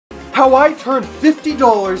how I turned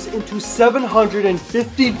 $50 into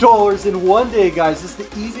 $750 in one day, guys. This is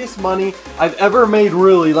the easiest money I've ever made,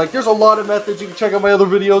 really. Like, there's a lot of methods. You can check out my other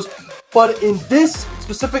videos. But in this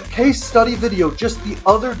specific case study video, just the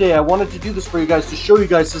other day, I wanted to do this for you guys to show you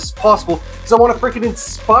guys this is possible because I want to freaking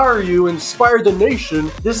inspire you, inspire the nation.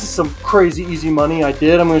 This is some crazy easy money I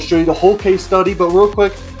did. I'm going to show you the whole case study, but real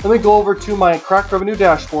quick, let me go over to my cracked revenue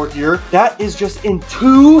dashboard here. That is just in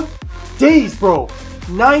 2 days, bro.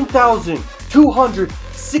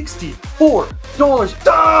 $9,264.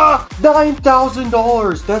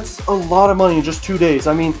 $9,000. That's a lot of money in just 2 days.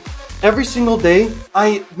 I mean, every single day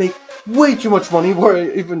I make way too much money where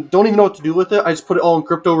I don't even know what to do with it. I just put it all in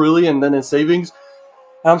crypto, really, and then in savings.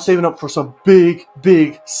 And I'm saving up for some big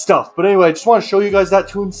stuff. But anyway, I just want to show you guys that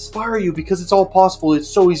to inspire you because it's all possible. It's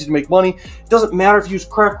so easy to make money. It doesn't matter if you use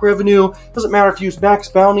crack revenue. It doesn't matter if you use max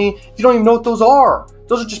bounty. If you don't even know what those are.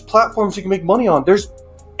 Those are just platforms you can make money on. There's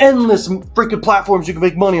endless freaking platforms you can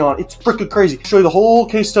make money on. It's freaking crazy. I'll show you the whole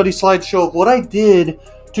case study slideshow of what I did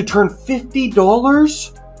to turn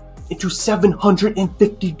 $50 into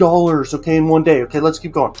 $750, okay, in one day. Okay, let's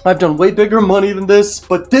keep going. I've done way bigger money than this,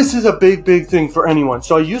 but this is a big thing for anyone.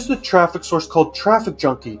 So I use the traffic source called Traffic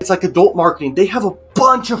Junkie. It's like adult marketing. They have a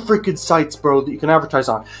bunch of freaking sites, bro, that you can advertise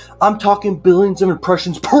on. I'm talking billions of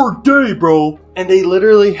impressions per day, bro. And they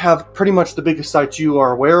literally have pretty much the biggest sites you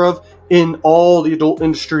are aware of in all the adult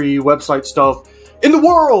industry website stuff in the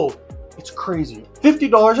world. It's crazy.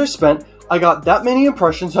 $50 I spent. I got that many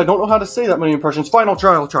impressions. I don't know how to say that many impressions. Fine, I'll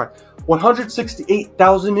try.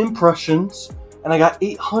 168,000 impressions, and I got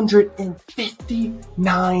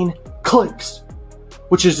 859 clicks,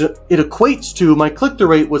 which is, it equates to, my click-through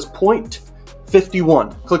rate was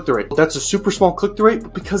 0.51 click-through rate. That's a super small click-through rate,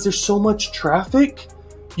 but because there's so much traffic,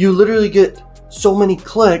 you literally get so many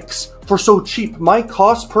clicks for so cheap. My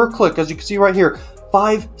cost per click, as you can see right here,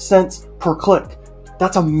 5 cents per click.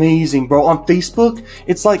 That's amazing, bro. On Facebook,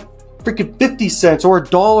 it's like freaking 50 cents or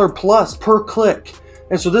 $1 plus per click.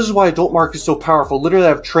 And so this is why adult market is so powerful. Literally, I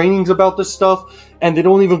have trainings about this stuff, and they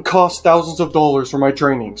don't even cost thousands of dollars for my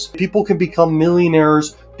trainings. People can become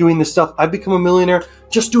millionaires doing this stuff. I've become a millionaire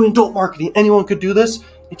just doing adult marketing. Anyone could do this.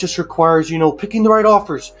 It just requires, you know, picking the right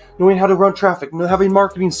offers, knowing how to run traffic, having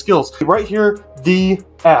marketing skills. Right here, the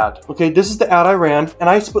ad. Okay, this is the ad I ran, and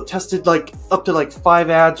I tested like up to like 5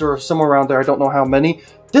 ads or somewhere around there. I don't know how many.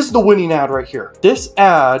 This is the winning ad right here. This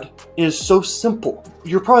ad is so simple.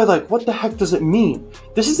 You're probably like, what the heck does it mean?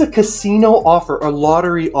 This is a casino offer, a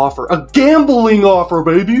lottery offer, a gambling offer,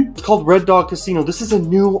 baby. It's called Red Dog Casino. This is a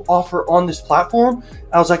new offer on this platform.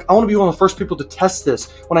 I was like, I want to be one of the first people to test this.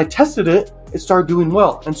 When I tested it, it started doing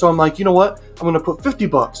well. And so I'm like, you know what? I'm going to put 50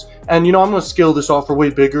 bucks. And you know, I'm going to scale this offer way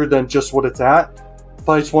bigger than just what it's at.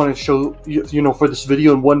 But I just wanted to show you know, for this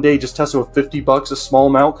video in one day, just testing with 50 bucks, a small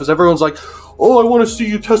amount, because everyone's like, oh, I want to see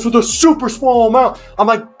you test with a super small amount. I'm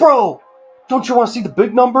like, bro, don't you want to see the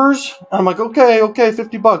big numbers? I'm like, okay,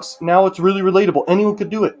 50 bucks. Now it's really relatable. Anyone could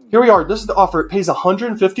do it. Here we are. This is the offer. It pays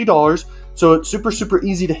 $150. So it's super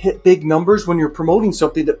easy to hit big numbers when you're promoting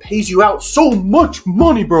something that pays you out so much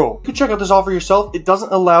money, bro. You can check out this offer yourself. It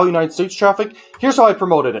doesn't allow United States traffic. Here's how I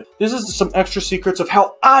promoted it. This is some extra secrets of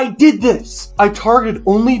how I did this. I targeted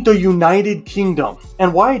only the United Kingdom.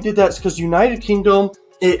 And why I did that is because United Kingdom,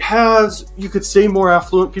 it has, you could say, more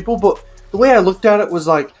affluent people, but the way I looked at it was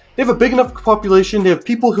like, they have a big enough population. They have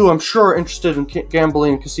people who I'm sure are interested in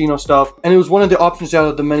gambling and casino stuff. And it was one of the options out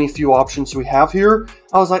of the many few options we have here.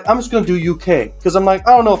 I was like, I'm just going to do UK. Because I'm like,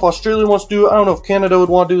 I don't know if Australia wants to do it. I don't know if Canada would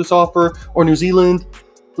want to do this offer. Or New Zealand.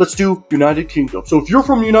 Let's do United Kingdom. So if you're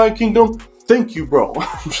from United Kingdom, thank you, bro.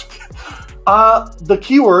 The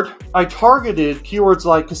keyword, I targeted keywords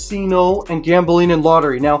like casino and gambling and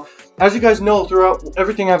lottery. Now, as you guys know, throughout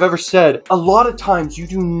everything I've ever said, a lot of times you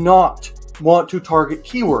do not want to target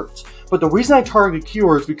keywords. But the reason I targeted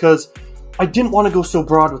keywords because I didn't want to go so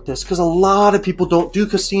broad with this because a lot of people don't do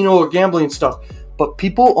casino or gambling stuff. But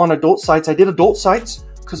people on adult sites, I did adult sites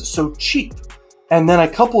because it's so cheap. And then I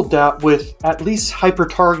coupled that with at least hyper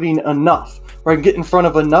targeting enough where I can get in front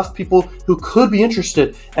of enough people who could be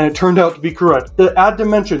interested. And it turned out to be correct. The ad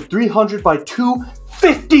dimension, 300 by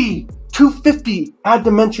 250. 250 ad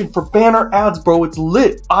dimension for banner ads, bro. It's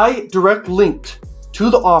lit. I direct linked to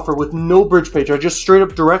the offer with no bridge page. I just straight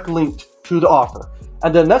up direct linked to the offer.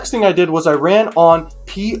 And the next thing I did was I ran on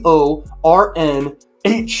PORNHUB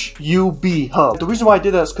Hub. The reason why I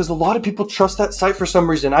did that is because a lot of people trust that site for some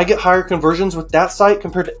reason. I get higher conversions with that site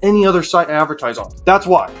compared to any other site I advertise on. That's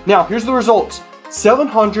why. Now, here's the results.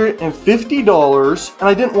 $750, and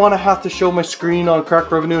I didn't want to have to show my screen on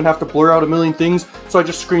Crack Revenue and have to blur out a million things, so I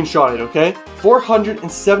just screenshot it, okay?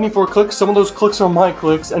 474 clicks. Some of those clicks are my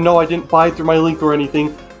clicks, and no, I didn't buy it through my link or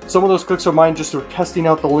anything. Some of those clicks are mine just for testing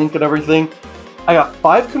out the link and everything. I got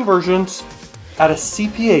 5 conversions at a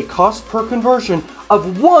CPA, cost per conversion, of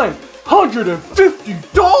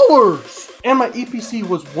 $150! And my EPC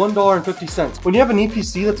was $1.50. When you have an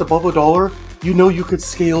EPC that's above $1, you know you could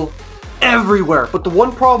scale everywhere. But the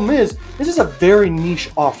one problem is, this is a very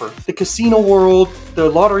niche offer. The casino world, the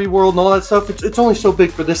lottery world, and all that stuff, it's only so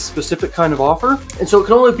big for this specific kind of offer. And so it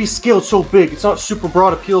can only be scaled so big. It's not super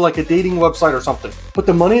broad appeal like a dating website or something. But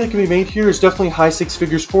the money that can be made here is definitely high 6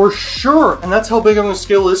 figures for sure. And that's how big I'm gonna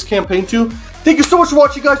scale this campaign to. Thank you so much for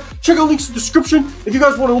watching, guys. Check out links in the description. If you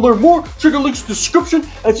guys want to learn more, check out links in the description.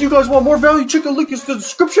 And if you guys want more value, check out links in the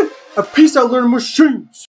description. And peace out, learning machines.